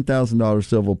 $10,000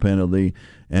 civil penalty,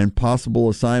 and possible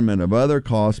assignment of other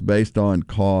costs based on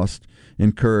cost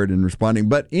incurred in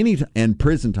responding, and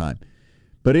prison time.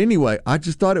 But anyway, I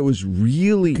just thought it was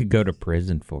really... You could go to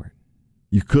prison for it.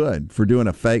 You could, for doing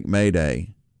a fake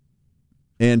Mayday.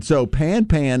 And so pan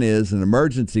is an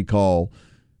emergency call,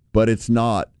 but it's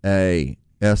not a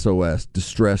SOS,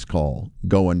 distress call,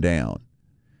 going down.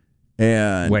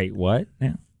 And wait, what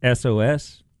now?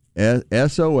 SOS?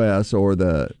 SOS, or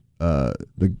the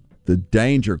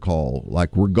danger call,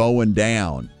 like we're going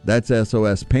down. That's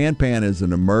SOS. Pan is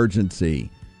an emergency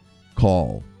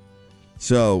call.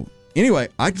 So anyway,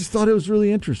 I just thought it was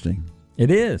really interesting.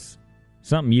 It is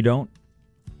something you don't.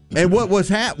 And what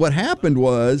happened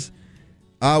was,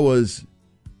 I was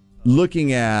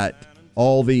looking at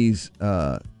all these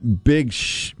big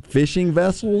fishing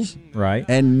vessels, right?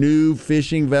 And new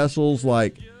fishing vessels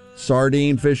like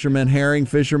sardine fishermen, herring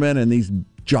fishermen, and these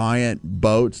giant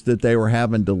boats that they were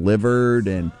having delivered,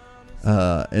 and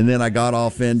then I got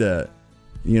off into,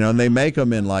 and they make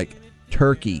them in like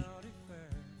Turkey.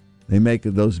 They make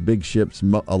those big ships,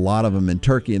 a lot of them in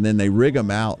Turkey, and then they rig them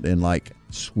out in like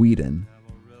Sweden.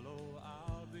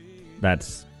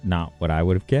 That's not what I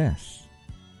would have guessed.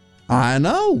 I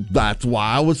know. That's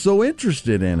why I was so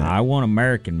interested in it. I want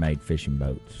American-made fishing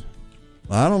boats.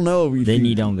 I don't know if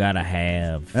you don't gotta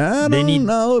have. I don't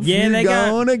know if you're gonna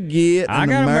get an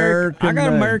American. I got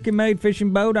an American-made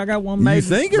fishing boat. I got one made. You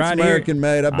think it's right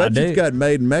American-made? I bet it's got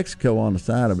made in Mexico on the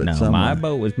side of it. No, somewhere. my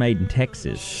boat was made in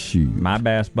Texas. Shoot. My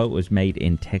bass boat was made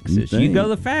in Texas. You go to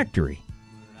the factory.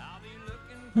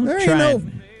 There ain't no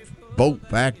boat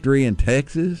factory in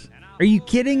Texas. Are you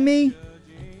kidding me?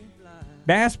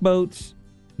 Bass boats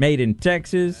made in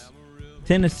Texas,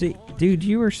 Tennessee. Dude,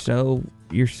 you're so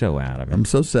out of it. I'm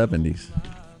so 70s.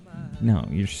 No,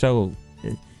 you're so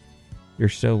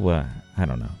I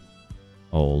don't know,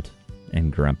 old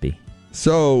and grumpy.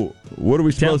 So, what are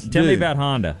we supposed to do? Tell me about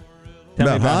Honda.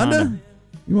 About Honda?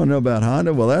 You want to know about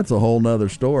Honda? Well, that's a whole nother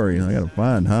story. I got to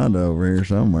find Honda over here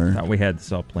somewhere. Thought we had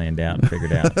this all planned out and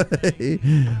figured out.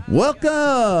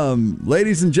 Welcome,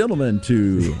 ladies and gentlemen,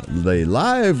 to the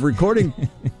live recording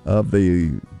of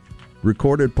the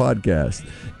recorded podcast.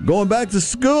 Going back to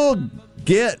school,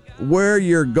 get where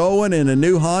you're going in a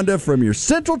new Honda from your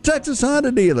Central Texas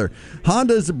Honda dealer.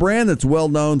 Honda is a brand that's well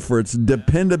known for its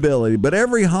dependability, but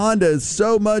every Honda is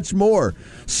so much more.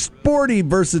 Sporty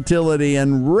versatility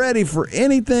and ready for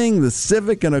anything the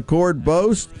Civic and Accord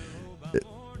boast.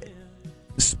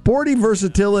 Sporty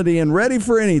versatility and ready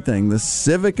for anything the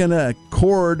Civic and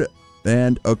Accord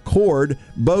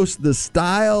boast the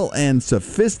style and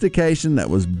sophistication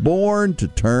that was born to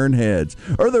turn heads,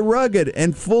 or the rugged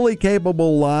and fully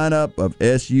capable lineup of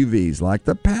SUVs like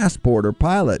the Passport or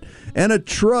Pilot, and a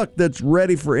truck that's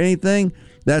ready for anything.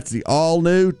 That's the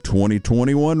all-new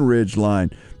 2021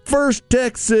 Ridgeline. First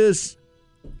Texas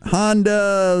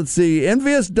Honda. Let's see.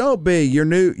 Envious? Don't be. Your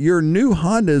new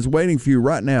Honda is waiting for you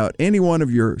right now at any one of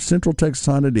your Central Texas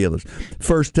Honda dealers.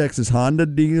 First Texas Honda,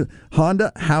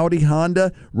 Howdy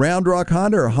Honda, Round Rock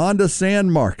Honda, or Honda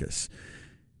San Marcos.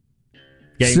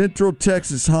 Central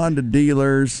Texas Honda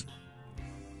dealers.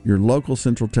 Your local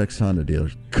Central Texas Honda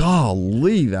dealers.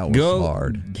 Golly, that was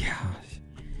hard. Gosh.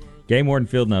 Game Warden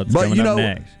Field Notes But coming up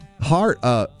next.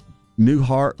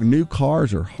 New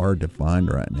cars are hard to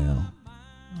find right now.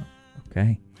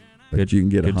 Okay. But you can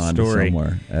get a Honda story.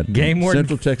 somewhere at Game the Warden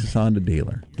Central Texas Honda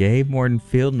dealer. Game Warden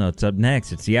Field Notes up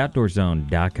next. It's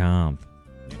theoutdoorzone.com.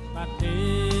 If I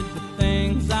did the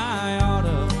things I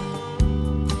oughta,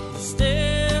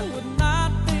 still would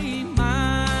not be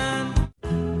mine.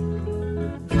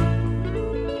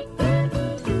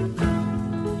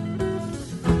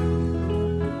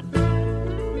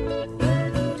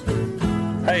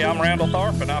 Hey, I'm Randall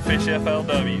Tharp, and I fish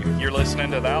FLW. You're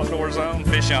listening to the Outdoor Zone.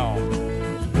 Fish on.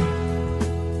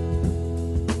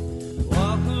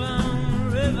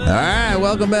 All right,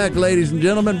 welcome back, ladies and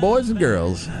gentlemen, boys and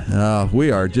girls.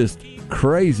 We are just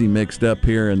crazy mixed up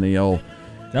here in the old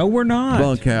No, we're not.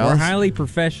 Bunkhouse. We're highly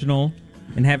professional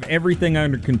and have everything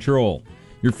under control.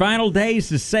 Your final days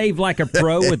to save like a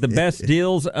pro with the best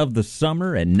deals of the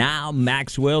summer and now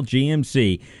Maxwell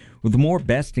GMC. With more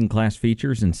best-in-class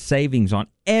features and savings on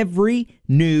every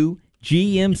new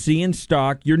GMC in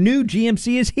stock, your new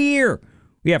GMC is here.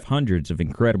 We have hundreds of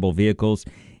incredible vehicles,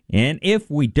 and if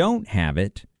we don't have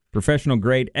it,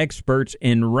 professional-grade experts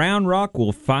in Round Rock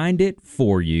will find it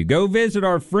for you. Go visit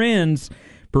our friends,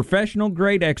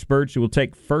 professional-grade experts who will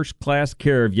take first-class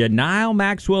care of you. Nile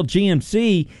Maxwell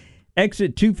GMC,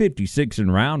 exit 256 in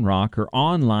Round Rock, or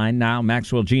online,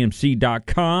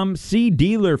 NileMaxwellGMC.com. See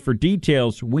dealer for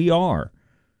details. We are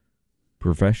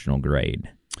professional grade.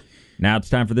 Now it's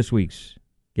time for this week's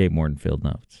Game Warden Field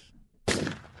Notes.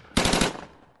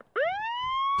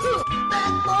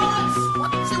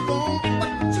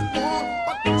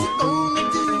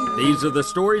 These are the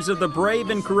stories of the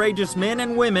brave and courageous men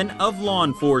and women of law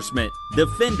enforcement,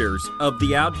 defenders of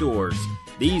the outdoors.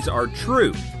 These are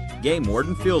true Game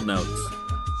Warden Field Notes.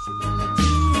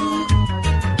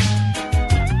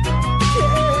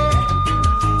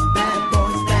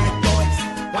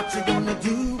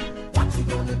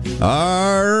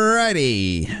 All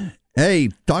righty. Hey,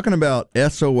 talking about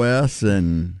SOS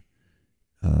and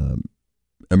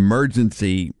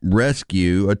emergency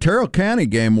rescue, a Terrell County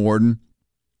game warden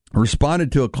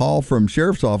responded to a call from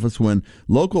sheriff's office when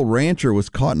local rancher was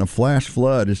caught in a flash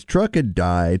flood. His truck had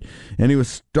died, and he was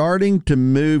starting to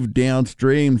move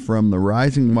downstream from the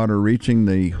rising water reaching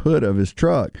the hood of his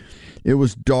truck. It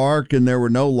was dark, and there were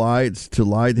no lights to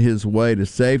light his way to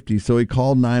safety, so he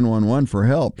called 911 for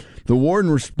help. The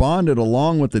warden responded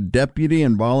along with a deputy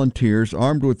and volunteers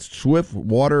armed with swift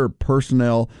water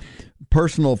personal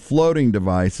floating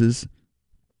devices,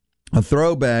 a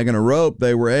throw bag, and a rope.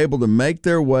 They were able to make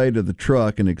their way to the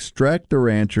truck and extract the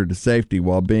rancher to safety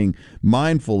while being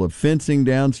mindful of fencing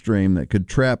downstream that could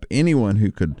trap anyone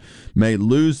who may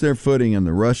lose their footing in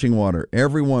the rushing water.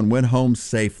 Everyone went home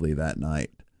safely that night.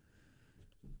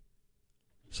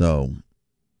 So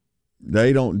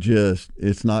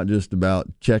it's not just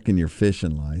about checking your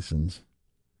fishing license.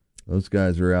 Those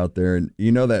guys are out there, and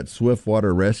that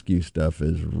swiftwater rescue stuff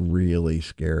is really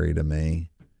scary to me.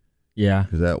 Yeah.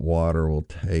 Because that water will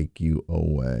take you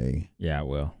away. Yeah, it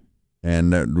will.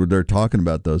 And they're talking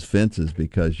about those fences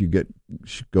because you get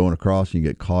going across and you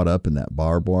get caught up in that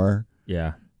barbed wire.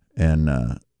 Yeah. And,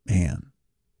 man,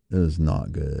 it was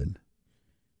not good.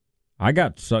 I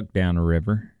got sucked down a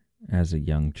river as a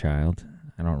young child.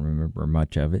 I don't remember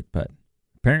much of it, but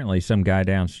apparently some guy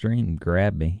downstream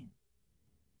grabbed me.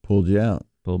 Pulled you out.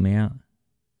 Pulled me out.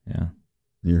 Yeah.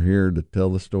 You're here to tell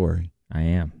the story. I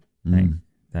am.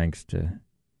 Thanks to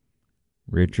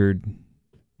Richard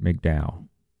McDowell.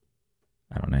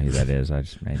 I don't know who that is. I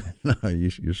just made it. No,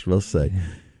 you're supposed to say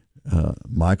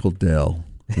Michael Dell,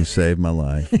 who saved my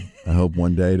life. I hope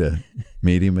one day to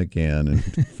meet him again and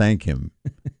thank him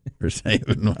for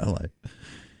saving my life.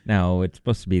 No, it's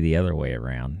supposed to be the other way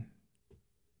around.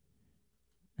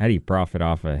 How do you profit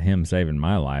off of him saving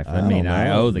my life? I mean,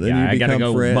 I owe the guy. I got to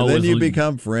go mow his... Then you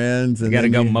become friends. And got to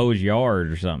go mow his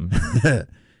yard or something.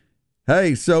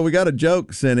 Hey, so we got a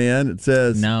joke sent in. It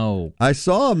says, "No, I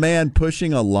saw a man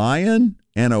pushing a lion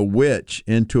and a witch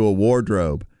into a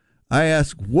wardrobe. I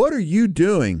asked, 'What are you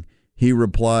doing?' He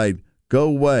replied, 'Go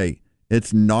away.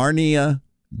 It's Narnia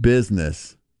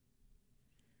business.'"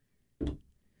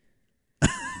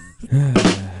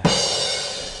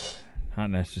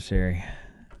 Not necessary.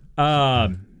 So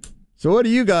what do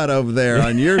you got over there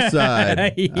on your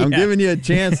side? Yeah. I'm giving you a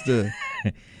chance to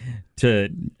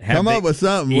have come up with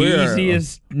something.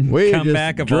 Easiest we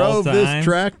comeback just of all drove time. This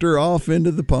tractor off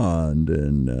into the pond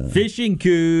and fishing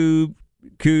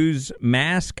coups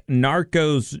mask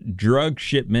narcos drug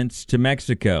shipments to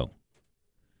Mexico.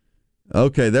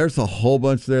 Okay, there's a whole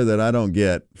bunch there that I don't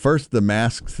get. First, the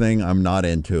mask thing, I'm not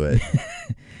into it.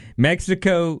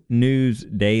 Mexico News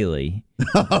Daily.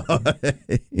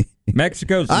 I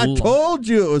told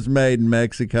you it was made in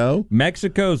Mexico.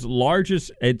 Mexico's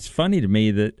largest. It's funny to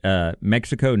me that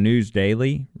Mexico News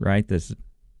Daily, right? This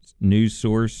news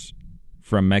source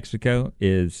from Mexico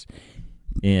is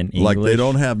in English. Like they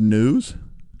don't have news?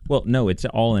 Well, no, it's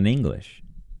all in English.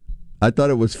 I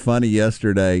thought it was funny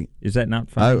yesterday. Is that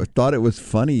not funny? I thought it was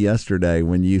funny yesterday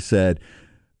when you said,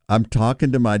 I'm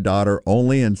talking to my daughter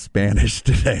only in Spanish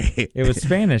today. It was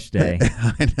Spanish Day.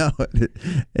 I know.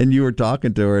 And you were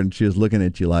talking to her, and she was looking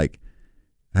at you like,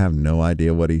 I have no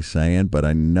idea what he's saying, but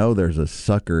I know there's a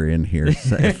sucker in here.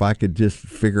 So if I could just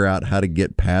figure out how to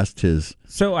get past his...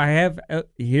 So I have...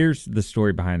 here's the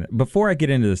story behind it. Before I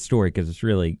get into the story, because it's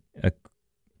really a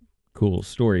cool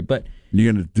story, but...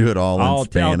 You're going to do it all in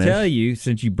Spanish? I'll tell you,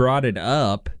 since you brought it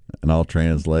up... And I'll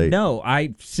translate. No,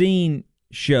 I've seen...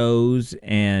 shows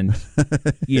and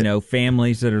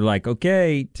families that are like,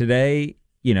 okay, today,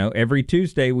 every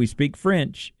Tuesday we speak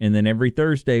French, and then every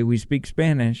Thursday we speak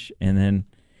Spanish, and then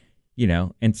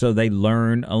and so they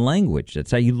learn a language.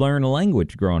 That's how you learn a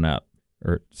language growing up,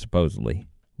 or supposedly,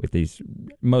 with these.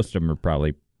 Most of them are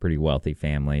probably pretty wealthy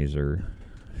families or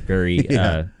very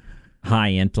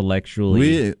high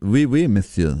intellectually. Oui,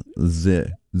 monsieur.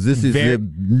 This is the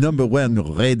number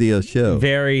one radio show.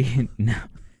 Very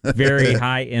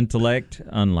high intellect,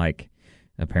 unlike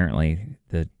apparently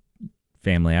the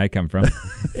family I come from.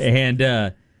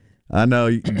 And I know,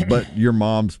 but your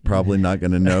mom's probably not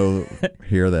going to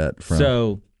hear that from.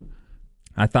 So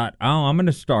I thought, I'm going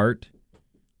to start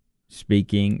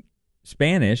speaking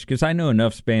Spanish because I know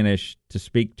enough Spanish to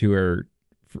speak to her,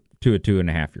 to a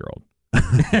 2.5-year-old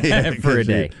for a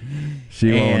day.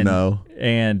 She won't know.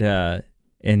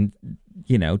 And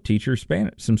teach her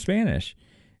some Spanish.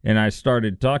 And I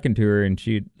started talking to her, and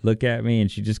she'd look at me,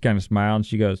 and she just kind of smiled, and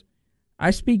she goes,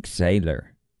 I speak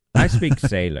sailor. I speak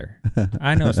sailor.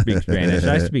 I know speak Spanish.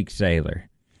 I speak sailor.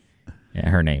 Yeah,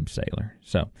 her name's Sailor.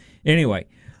 So, anyway,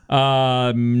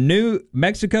 New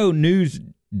Mexico News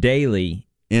Daily.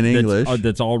 In English.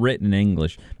 That's all written in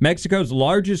English. Mexico's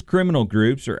largest criminal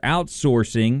groups are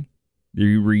outsourcing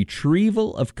the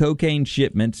retrieval of cocaine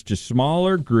shipments to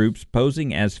smaller groups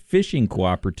posing as fishing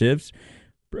cooperatives,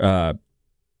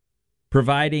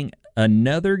 providing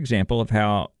another example of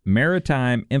how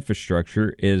maritime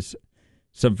infrastructure is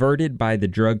subverted by the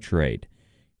drug trade.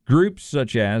 Groups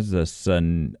such as the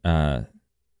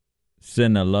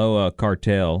Sinaloa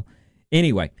cartel.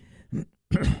 Anyway,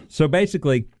 so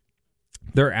basically,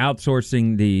 they're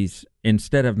outsourcing these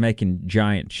instead of making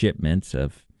giant shipments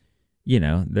of,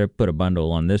 they put a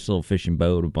bundle on this little fishing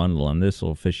boat, a bundle on this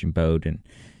little fishing boat, and,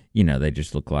 they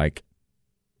just look like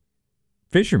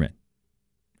fishermen.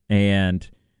 And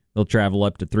they'll travel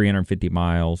up to 350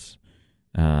 miles,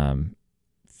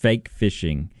 fake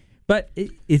fishing. But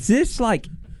is this like,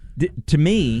 to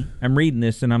me, I'm reading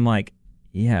this and I'm like,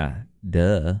 yeah,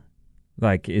 duh.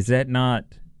 Like, is that not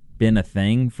been a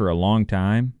thing for a long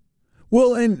time?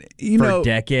 Well, and, for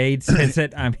decades? Is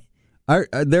it,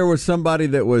 there was somebody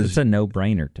that was... It's a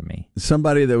no-brainer to me.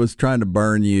 Somebody that was trying to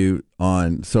burn you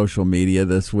on social media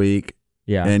this week.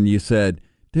 Yeah. And you said,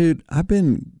 dude, I've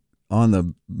been on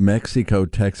the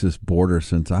Mexico-Texas border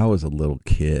since I was a little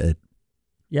kid.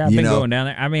 Yeah, I've been going down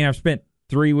there. I mean, I've spent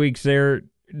 3 weeks there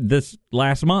this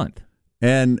last month.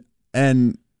 And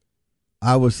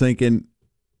I was thinking,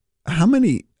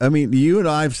 you and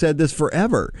I have said this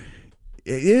forever.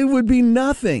 It would be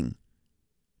nothing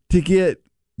to get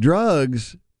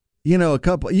drugs,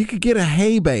 you could get a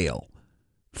hay bale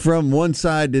from one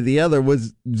side to the other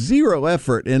with zero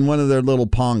effort in one of their little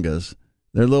pongas.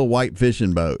 They're little white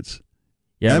fishing boats.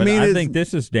 Yeah, I think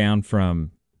this is down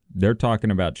from, they're talking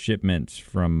about shipments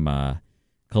from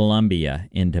Colombia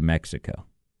into Mexico.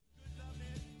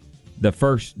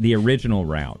 The original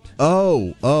route.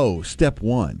 Oh, step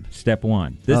one. Step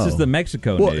one. This is the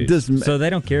Mexico news. So they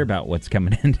don't care about what's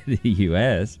coming into the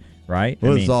U.S., right?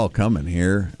 Well, it's all coming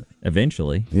here.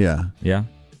 Eventually. Yeah. Yeah.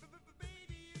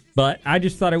 But I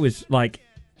just thought it was like...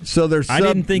 So I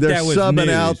didn't think that was subbing news.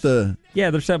 Out the...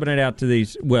 Yeah, they're subbing it out to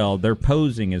these... Well, they're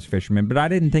posing as fishermen, but I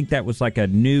didn't think that was like a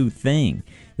new thing.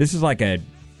 This is like a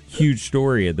huge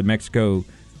story of the Mexico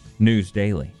News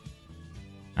Daily.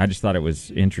 I just thought it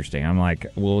was interesting. I'm like,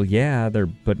 well, yeah, they're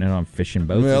putting it on fishing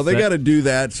boats. Well, they got to do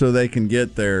that so they can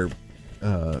get their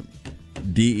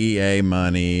DEA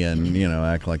money and,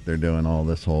 act like they're doing all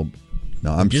this whole...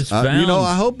 No,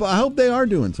 I hope they are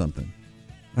doing something.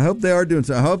 I hope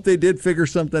they did figure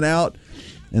something out,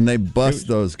 and they bust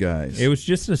those guys. It was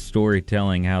just a story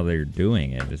telling how they're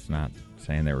doing it. It's not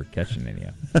saying they were catching any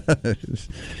of them.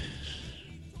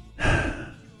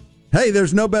 Hey,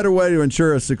 there's no better way to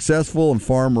ensure a successful and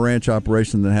farm or ranch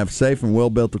operation than have safe and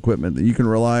well-built equipment that you can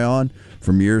rely on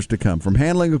from years to come. From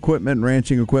handling equipment and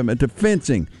ranching equipment to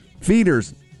fencing,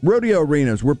 feeders, rodeo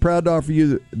arenas, we're proud to offer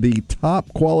you the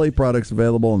top quality products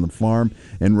available in the farm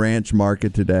and ranch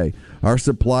market today. Our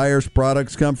suppliers'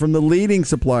 products come from the leading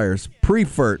suppliers: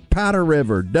 Prefert, Powder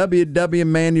River, WW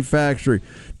Manufacturing,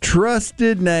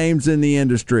 trusted names in the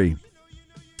industry.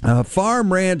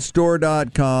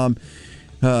 FarmRanchStore.com.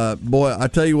 Boy, I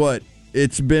tell you what,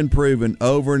 it's been proven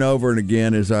over and over and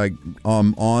again as I'm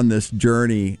on this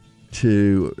journey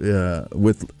to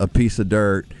with a piece of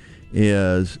dirt,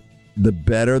 is the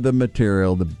better the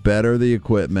material, the better the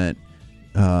equipment,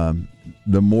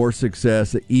 the more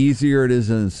success, the easier it is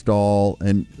to install.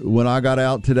 And when I got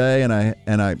out today and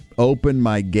I opened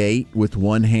my gate with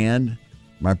one hand,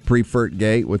 my Prefert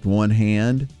gate with one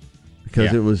hand,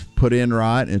 because it was put in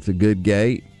right and it's a good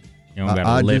gate. You don't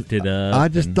got to lift it up. I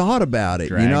just thought about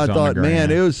it. I thought, man,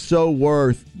 it was so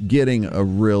worth getting a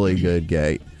really good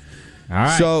gate. All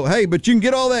right. So, hey, but you can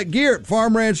get all that gear at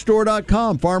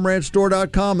FarmRanchStore.com.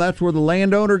 FarmRanchStore.com, that's where the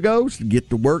landowner goes to get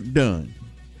the work done.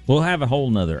 We'll have a whole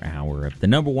nother hour of the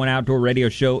 #1 outdoor radio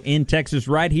show in Texas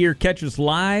right here. Catch us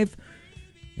live.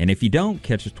 And if you don't,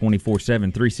 catch us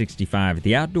 24/7, 365 at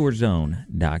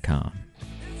theoutdoorzone.com.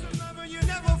 It's a lover you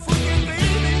never forget me.